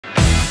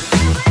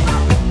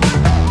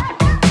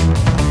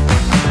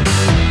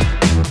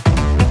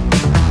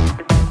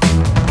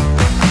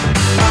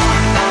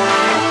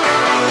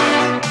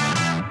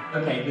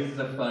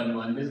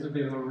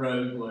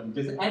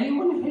film. Does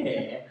anyone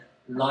here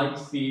like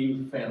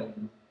seeing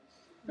film?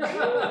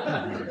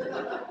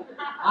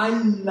 I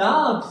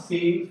love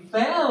seeing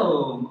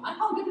film. I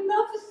can't get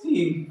enough of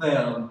seeing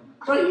film.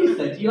 What do you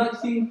say? Do you like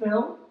seeing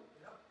film?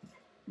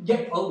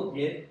 Yeah. Oh,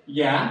 yeah.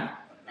 Yeah.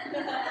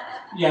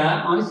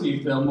 Yeah, I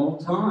see film all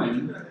the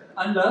time.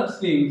 I love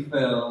seeing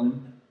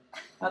film.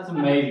 That's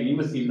amazing. You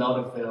must see a lot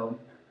of film.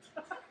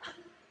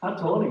 How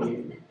tall are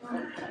you?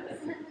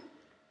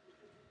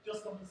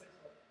 Just under 6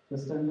 foot.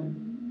 Just under.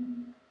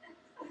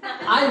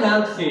 I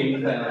love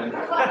seeing film.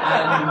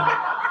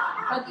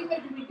 I think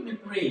maybe we can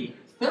agree.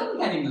 Film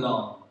getting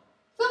long.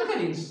 Film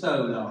getting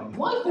so long.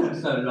 Why film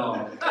so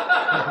long?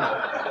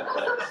 Why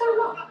film so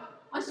long?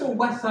 I saw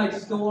West Side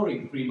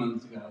Story 3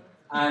 months ago,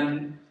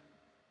 and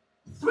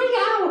 3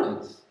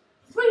 hours.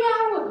 3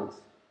 hours.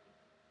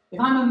 If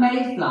I'm a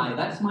mayfly,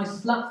 that's my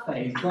slut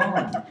phase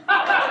gone.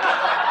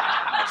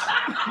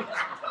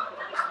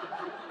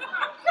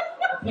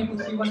 People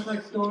see West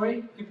Side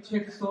Story? Give a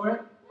cheer if you saw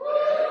it.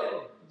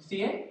 Did you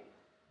see it?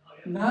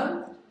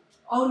 No?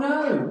 Oh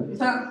no! Is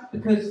that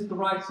because the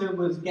writer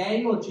was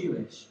gay or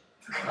Jewish?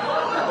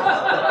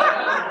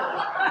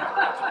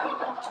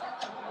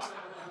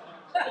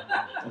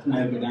 There's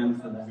no good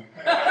answer there.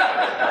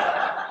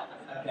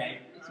 Okay,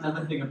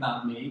 another thing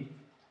about me.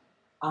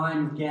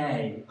 I'm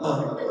gay.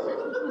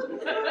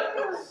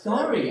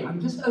 Sorry, I'm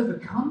just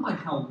overcome by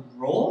how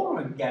raw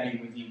I'm getting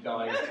with you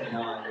guys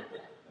tonight.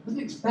 I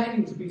wasn't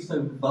expecting to be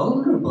so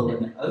vulnerable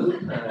and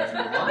open.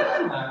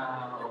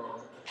 Wow.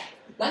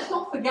 Let's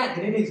not forget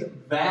that it is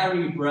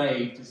very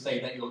brave to say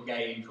that you're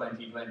gay in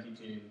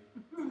 2022.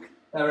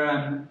 There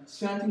are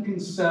certain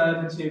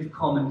conservative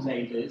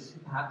commentators who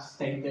perhaps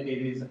state that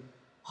it is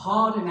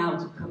harder now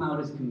to come out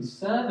as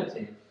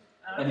conservative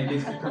than it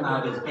is to come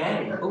out as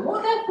gay. But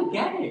what they're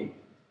forgetting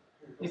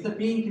is that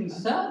being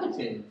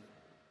conservative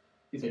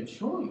is a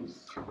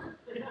choice.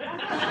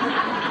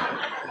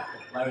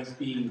 Whereas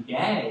being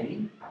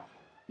gay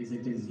is a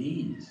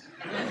disease.